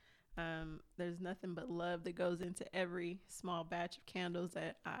there's nothing but love that goes into every small batch of candles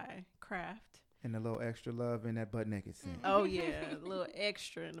that I craft. And a little extra love in that butt naked scent. Oh yeah, a little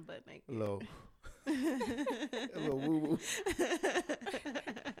extra in the butt naked. A little woo woo.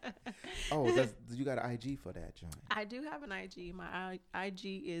 Oh, you got an IG for that joint? I do have an IG. My IG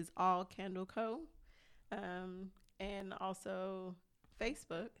is All Candle Co. And also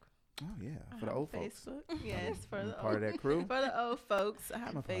Facebook. Oh yeah, for the old folks. Facebook, yes, for the part of that crew. For the old folks, I have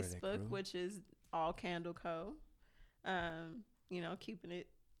I'm a part of that Facebook, crew. which is All Candle Co. Keeping it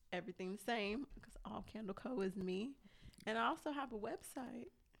everything the same because All Candle Co. is me, and I also have a website.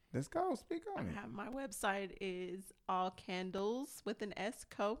 Let's go. Speak on it. My website is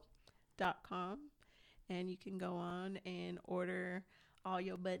allcandles.com, and you can go on and order all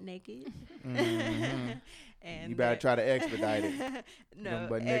your butt naked. Mm-hmm. And you better try to expedite it. No,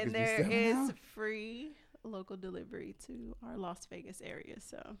 butt and nakeds be there selling is out. free local delivery to our Las Vegas area.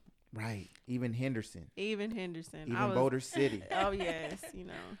 So Right. Even Henderson. even Boulder City. Oh yes,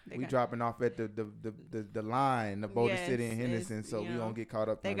 We dropping off at the line of Boulder City and Henderson, so we don't get caught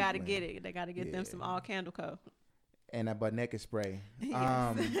up. They got to get it. They got to get them some All Candle Co. And that butt naked spray.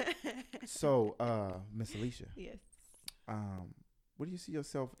 Yes. So, Miss Alicia. Yes. What do you see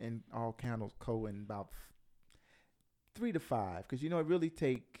yourself in All Candles Co. in about 3 to 5? Because it really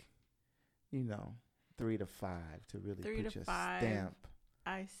take 3 to 5 to really 3 put to your 5. stamp.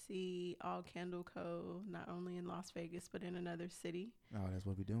 I see All Candle Co. not only in Las Vegas but in another city. Oh, that's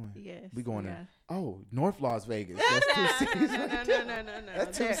what we're doing. Yes. We going yeah. to North Las Vegas. That's 2 cities right there. No.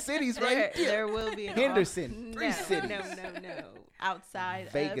 That's 2 cities right there. There will be an Henderson, 3 cities. No.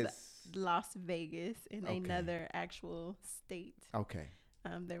 Outside Vegas. of Las Vegas in Okay. another actual state. Okay.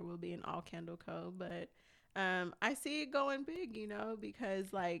 There will be an All Candle Co. But I see it going big,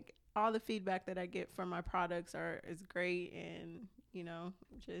 because all the feedback that I get from my products is great, and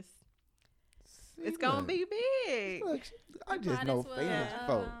it's gonna be big. Look, I just know famous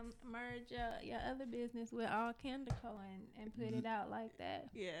folks. Merge your other business with All Candle Co. and put it out like that.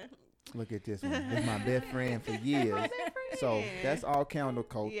 Yeah. Look at this one. This is my best friend for years. So that's All Candle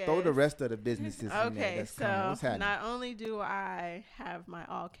Co. Yes. Throw the rest of the businesses in there. Okay, That's coming. What's so happening? not only do I have my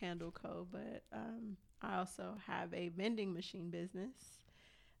All Candle Co., but I also have a vending machine business.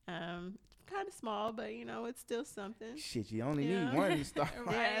 Kind of small, but it's still something. Shit, you only need one to start.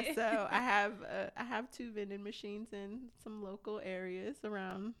 Yeah, so I have 2 vending machines in some local areas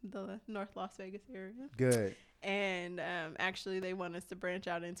around the North Las Vegas area. Good. And actually, they want us to branch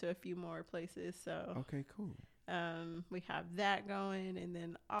out into a few more places. So Okay, cool. we have that going, and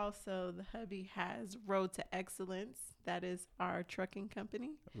then also the hubby has Road to Excellence. That is our trucking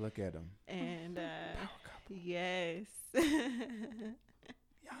company. Look at them. And Power couple. yes.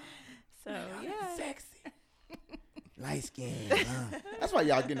 So yeah. Sexy. Light skin. That's why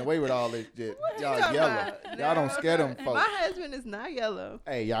y'all getting away with all this shit. Y'all talking yellow. about? Y'all don't scare them folks. My husband is not yellow.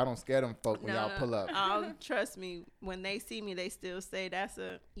 Hey, y'all don't scare them folk when y'all pull up. Oh, trust me. When they see me, they still say that's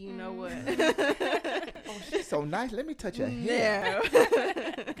a you know what. Oh, she's so nice. Let me touch her hair. No.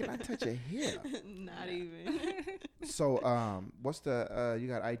 Can I touch her hair? Not even. So, what's the you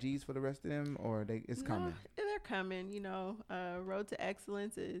got IGs for the rest of them, or it's coming? No, they're coming. Road to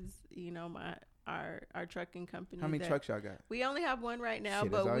Excellence is our trucking company. How many trucks y'all got? We only have one right now,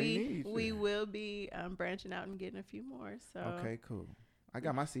 Shit, that's but all you need, we shit. will be branching out and getting a few more. So Okay, cool. I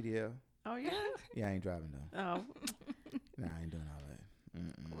got my CDL. Oh yeah. Yeah, I ain't driving though. Oh. Nah, I ain't doing all that.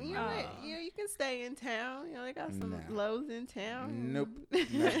 Well, you can stay in town. They got some Nah. Lowe's in town. Nope,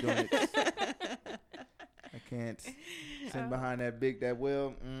 not doing it. I can't sit behind that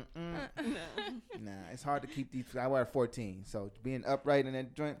wheel. No. Nah, it's hard to keep these. I wear 14, so being upright in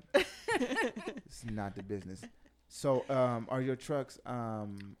that joint, it's not the business. So, are your trucks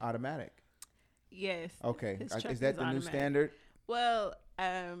automatic? Yes. Okay, His is truck that is the new automatic. standard? Well,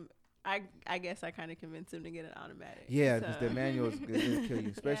 I guess I kind of convinced him to get it automatic. Yeah, so. because the manuals gonna kill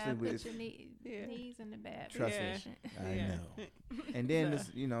you, especially put with. your Yeah. knees in the bad Trust me. position. I Yeah. know. And then So-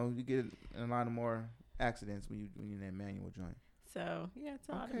 this, you get a lot of more accidents when you're in that manual joint. So yeah, it's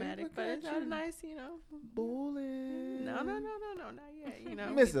Okay, automatic, look but at it's got a you. nice, Bullet. No, not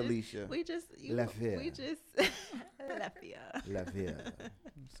yet. Miss Alicia. We just Lafayette. Lafayette. Lafayette.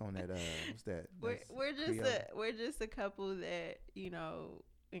 It's on that. What's that? That's We're just a couple that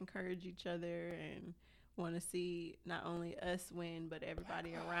encourage each other and want to see not only us win but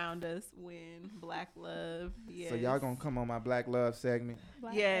everybody around us win. Black love. Yes. So y'all gonna come on my Black Love segment?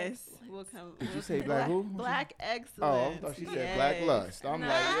 Black Yes, excellence. we'll come. Did you we'll say come- Black who? Black Oh, excellence. I thought she said Yes. Black Lust. I'm No.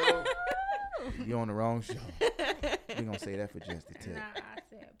 like, yo, you on the wrong show. We gonna say that for just the tip. Nah, I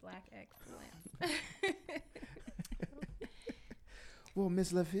said black excellence. Well,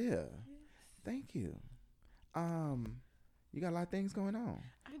 Miss Lafayette, Thank you. You got a lot of things going on.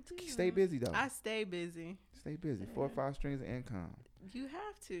 I do. Stay busy though. I stay busy. Stay busy. 4 or 5 streams of income. You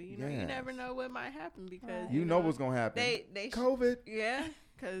have to. You know, you Yes. never know what might happen because Right. You know what's gonna happen. They COVID. yeah,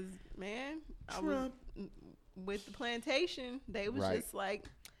 because man, I was Trump. with the plantation. They was Right. just like,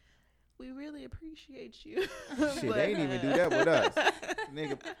 we really appreciate you. Shit, they ain't even do that with us,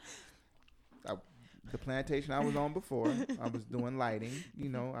 nigga. The plantation I was on before, I was doing lighting. You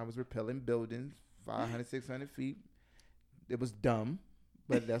know, I was repelling buildings, 500, 600 feet. It was dumb,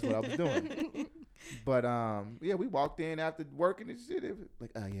 but that's what I was doing. But yeah, we walked in after working and shit. It was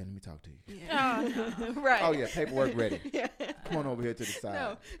like, oh yeah, let me talk to you. Yeah. Right. Oh yeah, paperwork ready. Yeah. Come on over here to the side.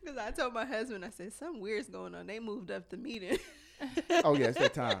 No, because I told my husband, I said something weird's going on. They moved up the meeting. Oh yeah, it's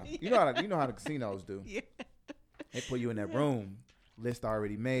that time. You know how the casinos do. Yeah. They put you in that room, list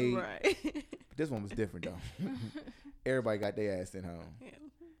already made. Right. But this one was different though. Everybody got their ass in home. Yeah.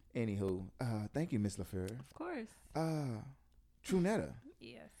 Anywho, thank you, Miss LaFleur. Of course. Trunetta,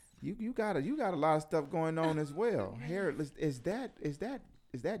 Yes. you got a lot of stuff going on as well. Hair is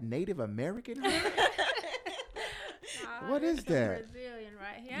that Native American hair? What this is that? Brazilian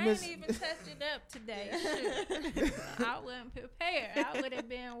right here. Miss- I ain't even touched it up today. Shoot. I wasn't prepared. I would have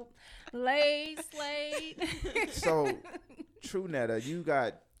been slayed. So, Trunetta, you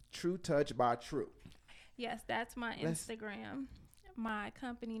got True Touch by True. Yes, that's my Let's- Instagram. My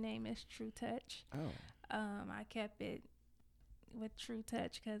company name is True Touch. Oh, I kept it with True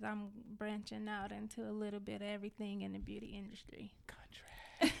Touch because I'm branching out into a little bit of everything in the beauty industry. contract.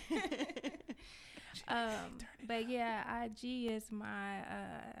 But yeah, IG is my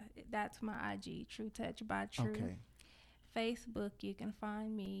that's my IG, True Touch by True. Okay. Facebook, you can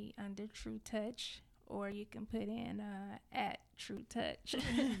find me under True Touch, or you can put in at True Touch.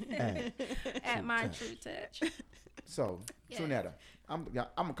 At At True my Touch. True Touch. So, Yeah. Trunetta, I'm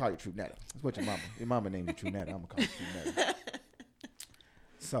gonna call you Trunetta. That's what your mama named you Trunetta. I'm gonna call you Trunetta.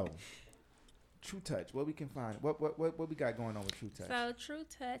 So, True Touch, what we can find, what we got going on with True Touch? So True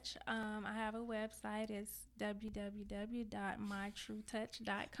Touch, I have a website. It's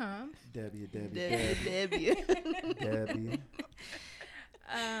www.mytruetouch.com. www.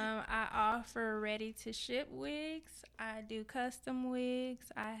 I offer ready to ship wigs. I do custom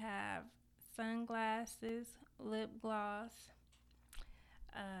wigs. I have sunglasses, lip gloss.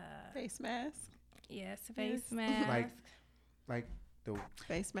 Face mask. Yes, face Yes. mask. Like the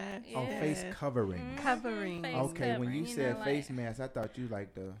Face mask. oh, Yeah. face covering. Covering. Face Okay, when you covering, said know, face like- mask, I thought you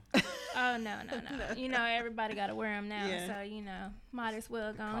like the Oh no. You know everybody got to wear them now, Yeah. so you know might as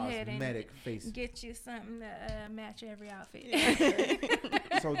well go ahead and cosmetic face. get you something to match every outfit.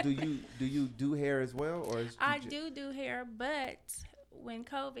 So do you do hair as well, or is I do hair, but when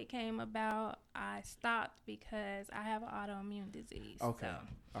COVID came about, I stopped because I have an autoimmune disease. Okay, So,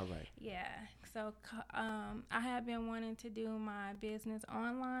 all right. yeah. So I have been wanting to do my business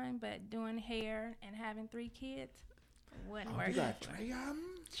online, but doing hair and having 3 kids wouldn't Oh, work. you got Tree.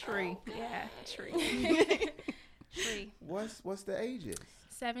 Yeah. Tree. 3. What's the ages?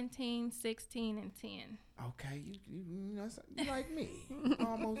 17, 16, and 10. Okay, you know, you like me,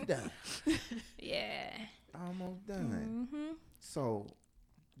 almost done, Yeah. almost done. Mm-hmm. So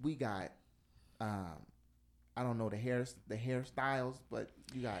we got I don't know the hairstyles, but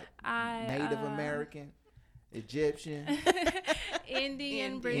you got Native American, Egyptian. Indian,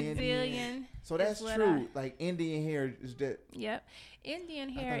 Indian. Brazilian. So that's what true. Like Indian hair is that. Yep. Indian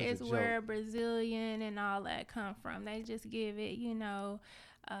I hair thought it was is a where joke. Brazilian and all that come from. They just give it,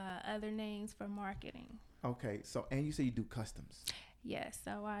 other names for marketing. Okay, so and you say you do customs. Yes,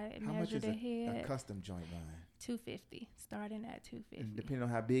 so I How much measure is the a head custom joint line? $250, starting at And $250. depending on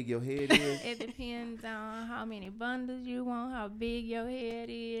how big your head is. It depends on how many bundles you want, how big your head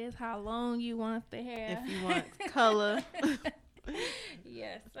is, how long you want the hair. If you want color.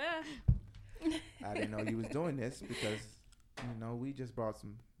 Yes, sir. I didn't know you was doing this because we just brought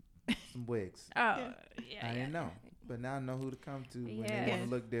some wigs. Oh, yeah. I didn't know, but now I know who to come to when they Yes. want to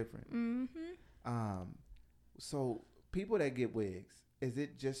look different. Mm-hmm. So people that get wigs, is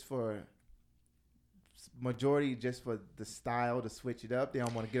it just for majority just for the style to switch it up? They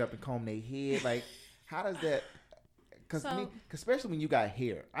don't want to get up and comb their head. Like, how does that? Because especially when you got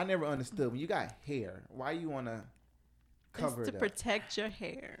hair, I never understood when you got hair. Why you want to cover It's it to up? protect your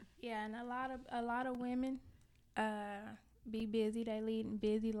hair. Yeah, and a lot of women be busy. They leading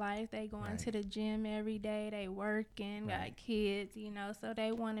busy lives. They going Right. to the gym every day. They working, Right. got kids, so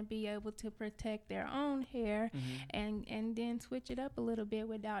they want to be able to protect their own hair and then switch it up a little bit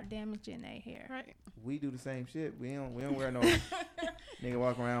without damaging their hair. Right. We do the same shit. We don't wear no nigga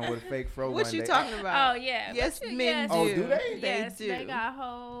walk around with a fake fro. What one you day. talking about? Oh yeah. Yes, But you- men do. Oh, do they? Yes, do. they got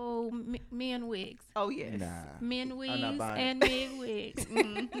whole men wigs. Oh yes. Nah. Men wigs buying and men wigs.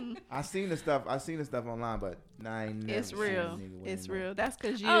 Mhm. I seen the stuff online, but I ain't never It's seen real. a nigga wearing It's no- real. That's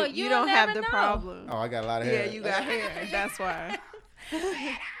because you Oh, you you'll don't have never the know. problem. Oh, I got a lot of Yeah, hair. you got hair. That's why.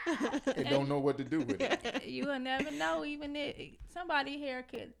 They don't know what to do with it. You will never know. Even if somebody hair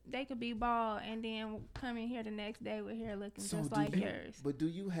could be bald and then come in here the next day with hair looking So just do like you- yours. But do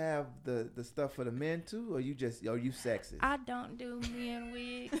you have the stuff for the men too, or are you sexist? I don't do men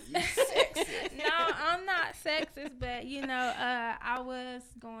wigs. No, I'm not sexist, but I was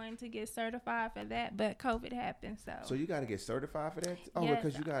going to get certified for that, but COVID happened, So you got to get certified for that? Oh, Yes.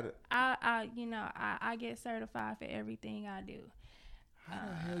 because you got to. I get certified for everything I do. How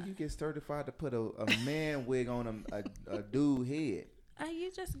the hell you get certified to put a man wig on a dude head?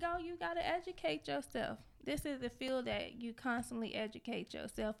 You just go. You gotta educate yourself. This is a field that you constantly educate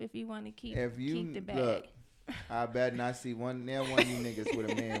yourself if you want to keep the bag. Look, I bet not see one of you niggas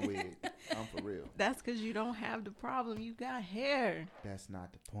with a man wig. I'm for real. That's because you don't have the problem. You got hair. That's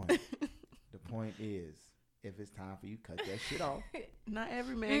not the point. The point is, if it's time for you, cut that shit off. Not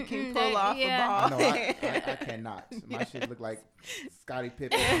every man can Mm-mm, pull that- off yeah. I a know bald I head. cannot. My shit look like Scottie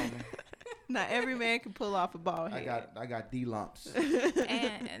Pippen. on me. Not every man can pull off a bald head. I got D lumps.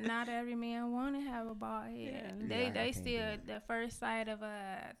 And not every man want to have a bald head. Yeah. Yeah, I They can't do still it. the first sight of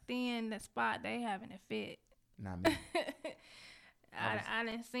a thin the spot they having to fit. Not me. I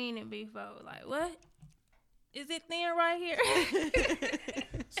done seen it before. Like, what? Is it thin right here?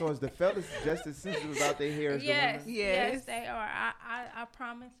 So is the fellas just as sensitive about their hair as Yes, the women? Yes. yes, they are. I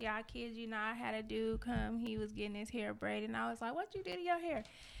promise you, I kid you not. I had a dude come. He was getting his hair braided, and I was like, "What you did to your hair?"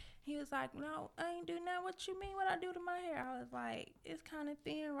 He was like, "No, I ain't do nothing. What you mean? What I do to my hair?" I was like, "It's kind of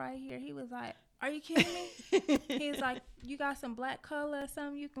thin right here." He was like, "Are you kidding me?" He was like, "You got some black color or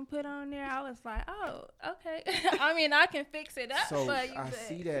something you can put on there?" I was like, "Oh, okay." I mean, I can fix it up So for you. I but-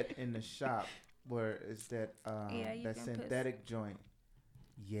 see that in the shop where it's that Yeah, you that can put synthetic joint.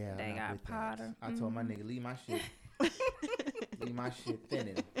 Yeah, They I'm not got with that. powder. I told my Mhm. nigga leave my shit, leave my shit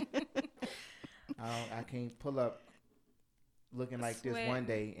thinning. I can't pull up looking like this one Sweating.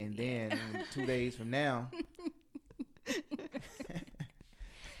 day and then 2 days from now,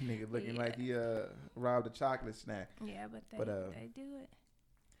 nigga looking like he robbed a chocolate snack. Yeah, but But, they do it.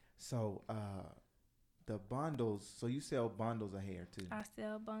 So the bundles. So you sell bundles of hair too. I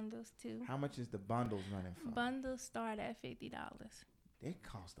sell bundles too. How much is the bundles running for? Bundles start at $50. They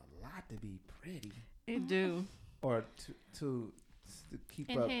cost a lot to be pretty, It do. or to keep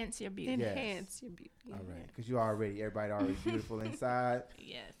up. Enhance your beauty. Yes. Enhance your beauty. All right, because everybody already beautiful inside.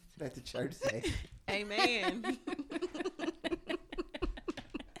 Yes. Let the church say. Amen.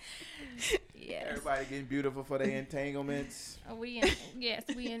 Yes. Everybody getting beautiful for their entanglements. We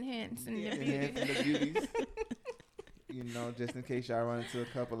enhance in the beauty. Enhancing the beauties. Just in case y'all run into a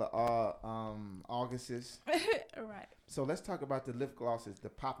couple of Augusts. Right. So let's talk about the lip glosses, the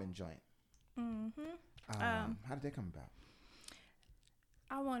poppin' joint. Mhm. How did that come about?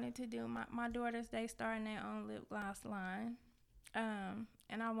 I wanted to do my daughters. They starting their own lip gloss line.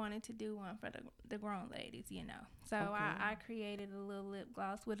 And I wanted to do one for the grown ladies, So Okay. I created a little lip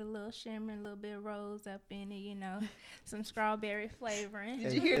gloss with a little shimmer, a little bit of rose up in it, some strawberry flavoring.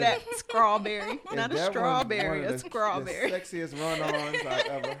 Did you hear that? Strawberry. Is Not a that one strawberry, of a strawberry. The sexiest run-ons I've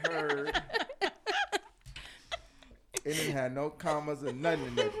ever heard. It didn't have no commas or nothing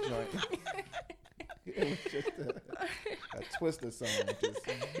in that joint. It was just a Twister song.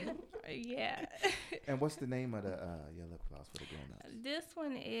 Yeah. And what's the name of your lip gloss for the grown-ups? This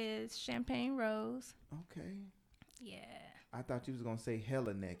one is Champagne Rose. Okay. Yeah. I thought you was going to say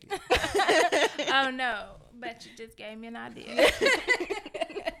hella naked. Oh, no. But you just gave me an idea.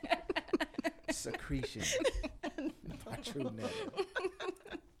 Secretion. By True Nettle.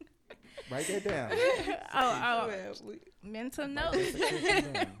 Write that down. Oh, Well, we- mental Write note. that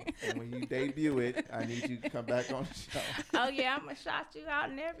secretion down. And when you debut it, I need you to come back on the show. Oh, yeah, I'm going to shout you out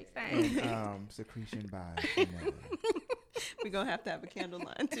and everything. And, Secretion by True Nettle. we going to have a candle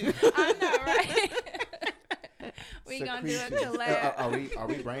line, too. I know, right? We going to do a Secretions. collab. Are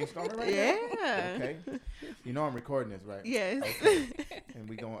we brainstorming right now? Yeah. Okay. I'm recording this, right? Yes. Okay. And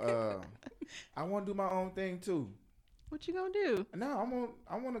we gonna I want to do my own thing too. What you going to do? No,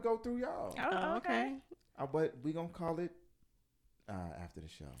 I want to go through y'all. Oh, okay. okay. But we gonna call it after the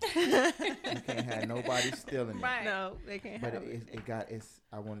show. You can't have nobody stealing it. Right. No, they can't But have it.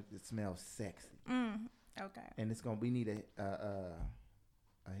 I want it to smell sexy, Okay. and we need a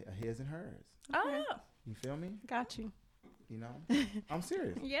his and hers. Oh, You feel me? Got you. You know, I'm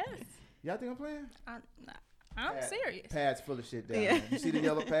serious. yes. Y'all think I'm playing? I'm serious. Pads full of shit down Yeah. there. You see the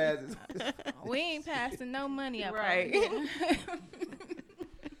yellow pads? We ain't passing no money up. Right. Over here.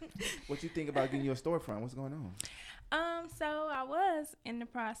 What you think about getting your storefront? What's going on? So I was in the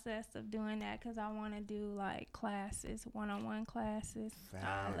process of doing that because I want to do like classes, one-on-one classes,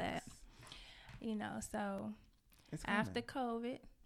 all that. Facts. You know, so It's coming. after COVID,